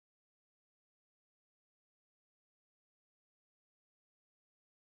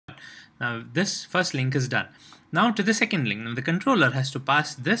Now this first link is done. Now to the second link. Now the controller has to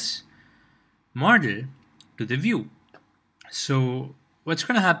pass this model to the view. So what's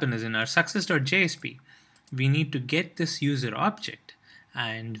going to happen is in our success.jsp, we need to get this user object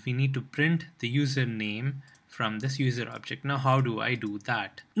and we need to print the user name from this user object. Now how do I do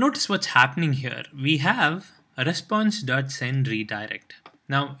that? Notice what's happening here. We have a response.send redirect.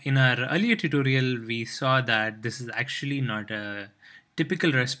 Now in our earlier tutorial we saw that this is actually not a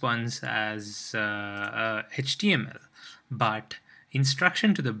typical response as HTML, but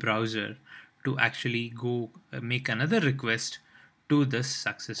instruction to the browser to actually go make another request to this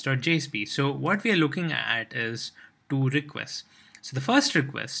success.jsp. So what we are looking at is two requests. So the first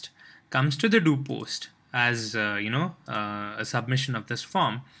request comes to the do post as a submission of this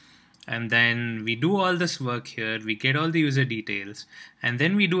form, and then we do all this work here, we get all the user details, and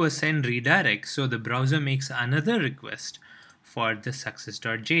then we do a send redirect, so the browser makes another request for the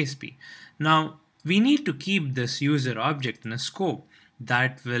success.jsp. Now we need to keep this user object in a scope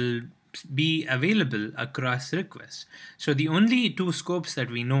that will be available across requests. So the only two scopes that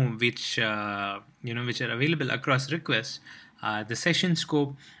we know which are available across requests are the session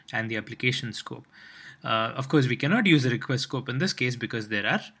scope and the application scope. Of course, we cannot use a request scope in this case because there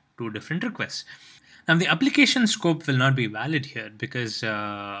are two different requests. Now the application scope will not be valid here because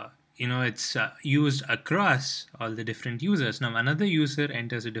it's used across all the different users. Now another user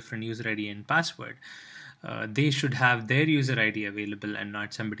enters a different user ID and password. They should have their user ID available and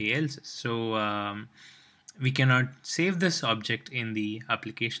not somebody else's. So we cannot save this object in the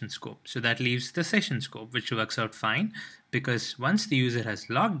application scope. So that leaves the session scope, which works out fine because once the user has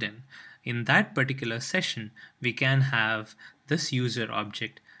logged in that particular session, we can have this user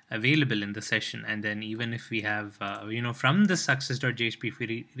object available in the session. And then even if we have, from the success.jsp, if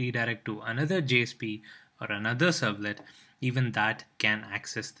we redirect to another JSP or another servlet, even that can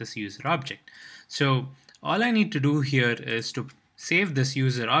access this user object. So all I need to do here is to save this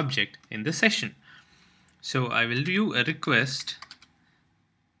user object in the session. So I will do a request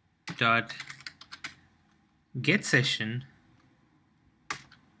dot get session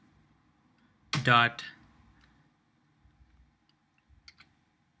dot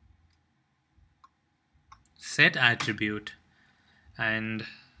set attribute, and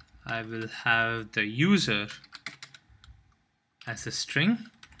I will have the user as a string,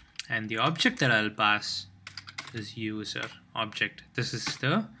 and the object that I'll pass is user object. This is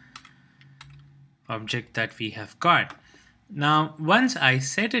the object that we have got. Now once I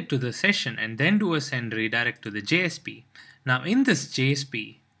set it to the session and then do a send redirect to the JSP, now in this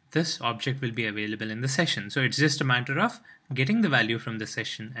JSP this object will be available in the session. So it's just a matter of getting the value from the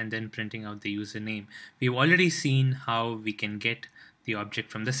session and then printing out the username. We've already seen how we can get the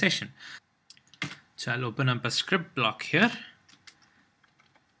object from the session. So I'll open up a script block here.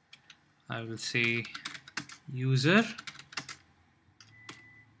 I will say user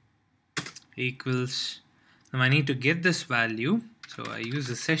equals, now I need to get this value, so I use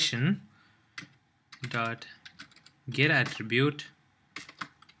the session dot get attribute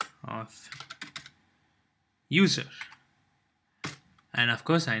of user, and of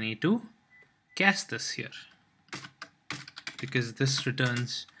course I need to cast this here because this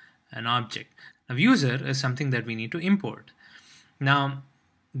returns an object. Now user is something that we need to import. Now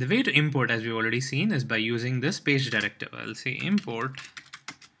the way to import, as we've already seen, is by using this page directive. I'll say import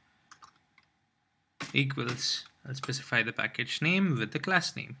equals, I'll specify the package name with the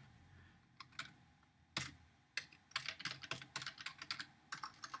class name.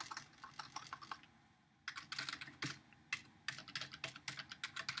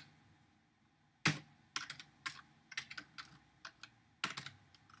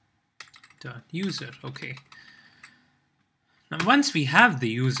 Dot user. Okay. Now once we have the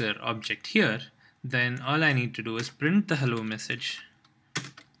user object here, then all I need to do is print the hello message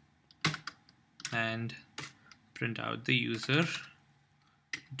and print out the user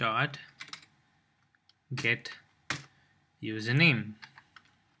dot get username.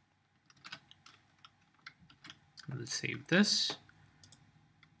 We'll save this,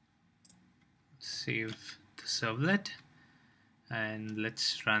 save the servlet, and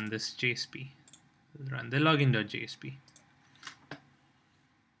let's run this JSP. We'll run the login.jsp.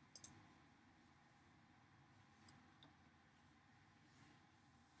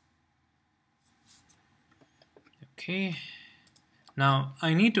 Okay, now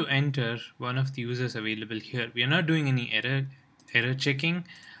I need to enter one of the users available here. We are not doing any error checking.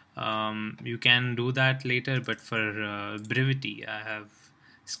 You can do that later, but for brevity I have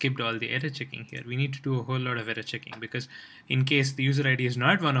skipped all the error checking here. We need to do a whole lot of error checking because in case the user ID is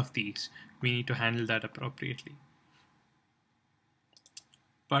not one of these, we need to handle that appropriately.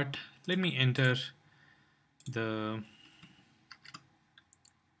 But let me enter the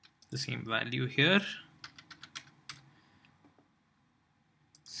same value here.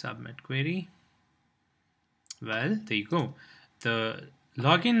 Submit query. Well, there you go. The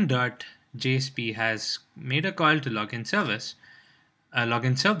login.jsp has made a call to login service, a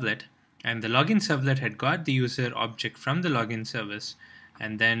login servlet, and the login servlet had got the user object from the login service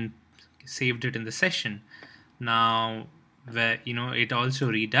and then saved it in the session. Now, where it also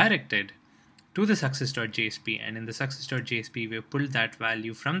redirected to the success.jsp, and in the success.jsp we have pulled that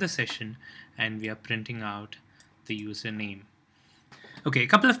value from the session and we are printing out the username. Okay, a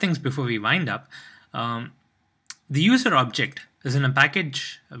couple of things before we wind up. The user object is in a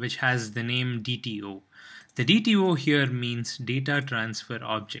package which has the name DTO. The DTO here means data transfer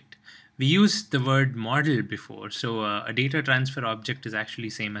object. We used the word model before, so a data transfer object is actually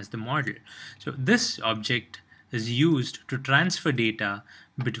same as the model. So this object is used to transfer data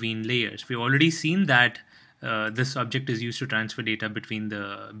between layers. We've already seen that this object is used to transfer data between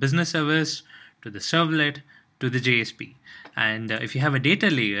the business service to the servlet to the JSP. And if you have a data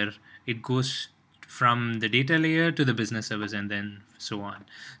layer, it goes from the data layer to the business service and then so on.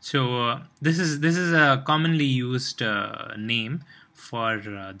 So this is a commonly used name for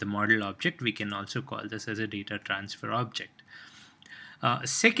the model object. We can also call this as a data transfer object.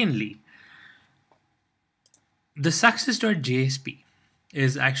 Secondly, the success.jsp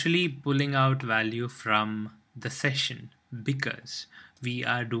is actually pulling out value from the session because we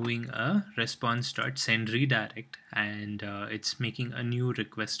are doing a response.send redirect, and it's making a new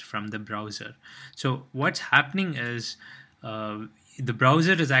request from the browser. So what's happening is the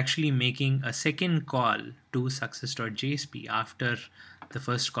browser is actually making a second call to success.jsp after the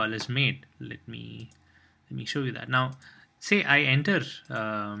first call is made. Let me show you that. Now, say I enter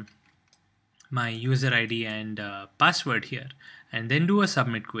my user ID and password here, and then do a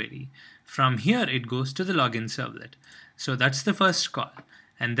submit query. From here, it goes to the login servlet. So that's the first call.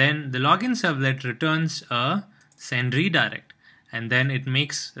 And then the login servlet returns a send redirect. And then it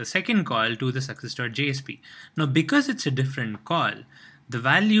makes a second call to the success.jsp. Now, because it's a different call, the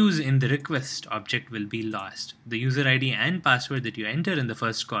values in the request object will be lost. The user ID and password that you enter in the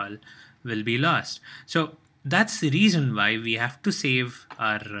first call will be lost. So that's the reason why we have to save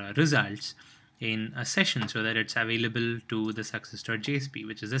our results in a session so that it's available to the success.jsp,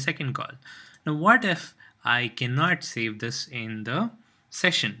 which is the second call. Now, what if I cannot save this in the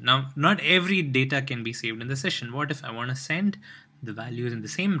session? Now, not every data can be saved in the session. What if I want to send the values in the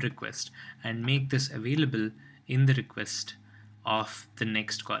same request and make this available in the request of the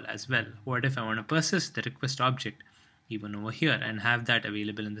next call as well? What if I want to persist the request object even over here and have that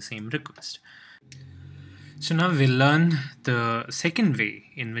available in the same request? So now we'll learn the second way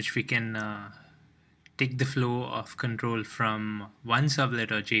in which we can take the flow of control from one servlet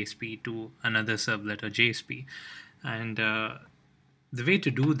or JSP to another servlet or JSP. And the way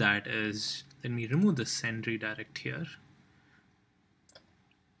to do that is, let me remove the send redirect here.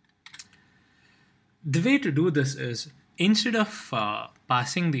 The way to do this is, instead of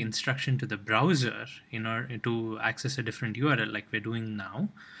passing the instruction to the browser in order to access a different URL like we're doing now,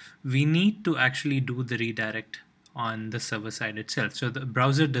 we need to actually do the redirect on the server side itself. So the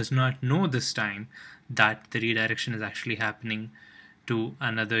browser does not know this time that the redirection is actually happening to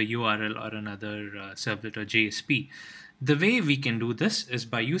another URL or another servlet or JSP. The way we can do this is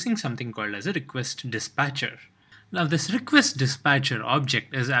by using something called as a RequestDispatcher. Now, this RequestDispatcher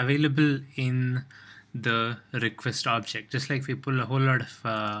object is available in the request object. Just like we pull a whole lot of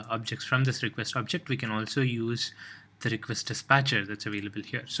objects from this request object, we can also use the RequestDispatcher that's available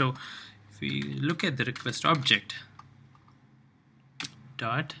here. So if we look at the request object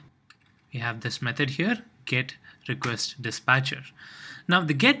dot, we have this method here, get request dispatcher. Now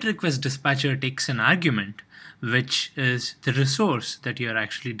the get request dispatcher takes an argument which is the resource that you're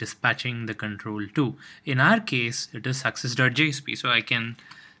actually dispatching the control to. In our case, it is success.jsp. So I can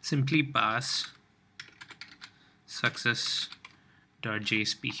simply pass success.jsp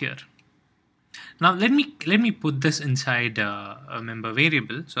here. Now let me put this inside a member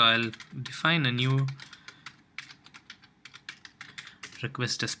variable. So I'll define a new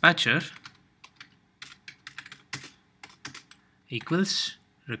request dispatcher equals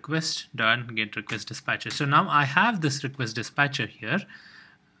request.get request dispatcher. So now I have this request dispatcher here.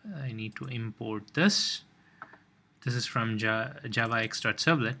 I need to import this. This is from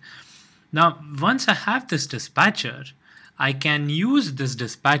javax.servlet. Now once I have this dispatcher, I can use this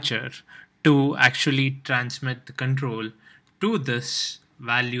dispatcher to actually transmit the control to this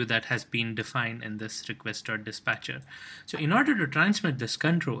value that has been defined in this request.dispatcher. So in order to transmit this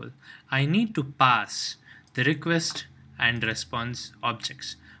control, I need to pass the request and response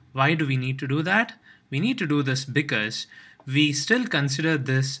objects. Why do we need to do that? We need to do this because we still consider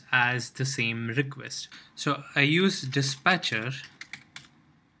this as the same request. So I use dispatcher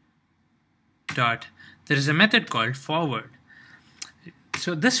dot, there is a method called forward.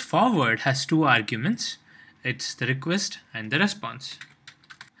 So this forward has two arguments. It's the request and the response.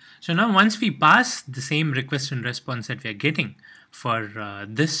 So now once we pass the same request and response that we are getting for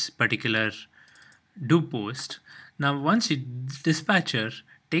this particular do post, now once dispatcher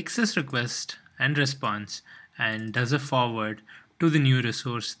takes this request and response and does a forward to the new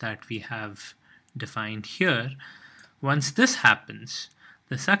resource that we have defined here, once this happens,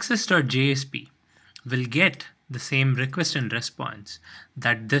 the success.jsp will get the same request and response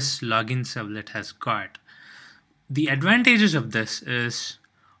that this login servlet has got. The advantages of this is,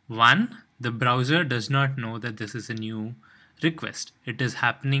 one, the browser does not know that this is a new request. It is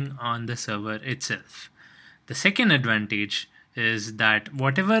happening on the server itself. The second advantage is that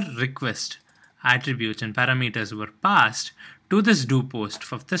whatever request attributes and parameters were passed to this do post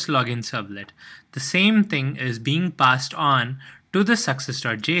for this login servlet, the same thing is being passed on to the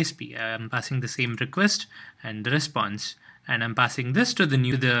success.jsp. I'm passing the same request and the response, and I'm passing this to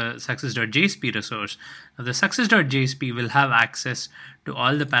the success.jsp resource. Now the success.jsp will have access to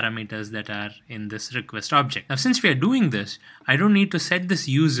all the parameters that are in this request object. Now since we are doing this, I don't need to set this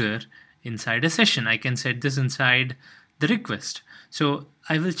user inside a session. I can set this inside the request. So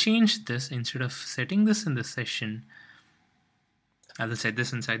I will change this. Instead of setting this in the session, I will set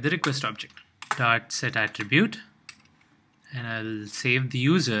this inside the request object. Dot set attribute, and I'll save the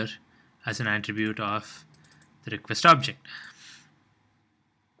user as an attribute of the request object.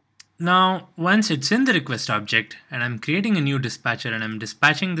 Now once it's in the request object and I'm creating a new dispatcher and I'm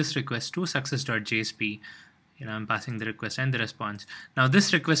dispatching this request to success.jsp, I'm passing the request and the response. Now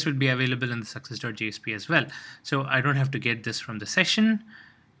this request will be available in the success.jsp as well. So I don't have to get this from the session.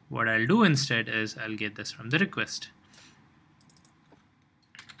 What I'll do instead is I'll get this from the request.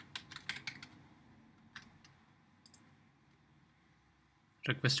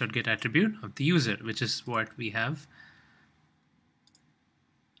 Request.get attribute of the user, which is what we have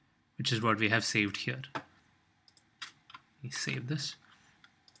saved here. Let me save this.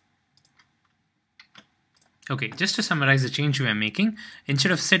 Okay, just to summarize the change we are making,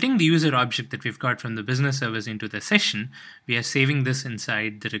 instead of setting the user object that we've got from the business service into the session, we are saving this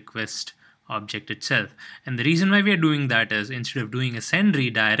inside the request object itself. And the reason why we are doing that is, instead of doing a send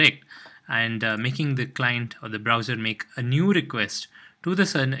redirect and making the client or the browser make a new request to the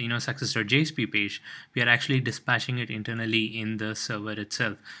success.jsp page, we are actually dispatching it internally in the server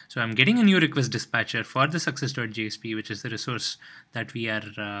itself. So I'm getting a new request dispatcher for the success.jsp, which is the resource that we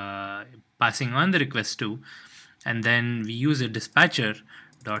are passing on the request to, and then we use a dispatcher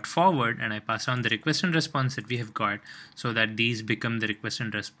dot forward, and I pass on the request and response that we have got, so that these become the request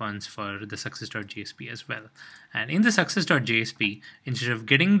and response for the success.jsp as well. And in the success.jsp, instead of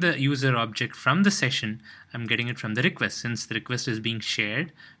getting the user object from the session, I'm getting it from the request, since the request is being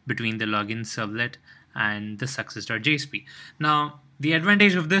shared between the login servlet and the success.jsp. Now the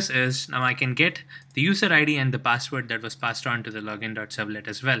advantage of this is, now I can get the user ID and the password that was passed on to the login.servlet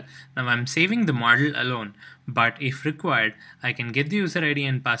as well. Now I'm saving the model alone, but if required, I can get the user ID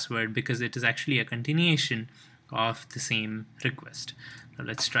and password because it is actually a continuation of the same request. Now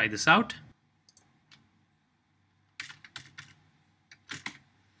let's try this out.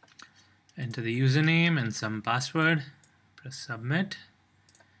 Enter the username and some password, press submit.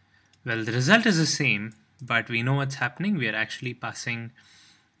 Well, the result is the same, but we know what's happening. We are actually passing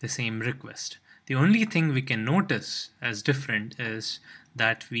the same request. The only thing we can notice as different is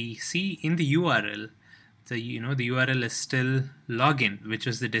that we see in the URL, the URL is still login, which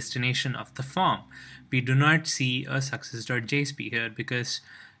is the destination of the form. We do not see a success.jsp here because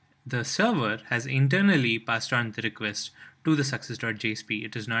the server has internally passed on the request to the success.jsp.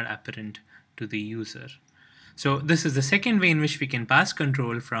 It is not apparent to the user. So this is the second way in which we can pass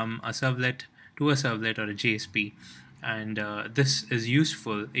control from a servlet to a servlet or a JSP, and this is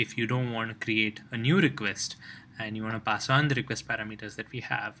useful if you don't want to create a new request and you want to pass on the request parameters that we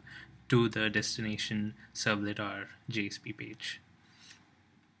have to the destination servlet or JSP page.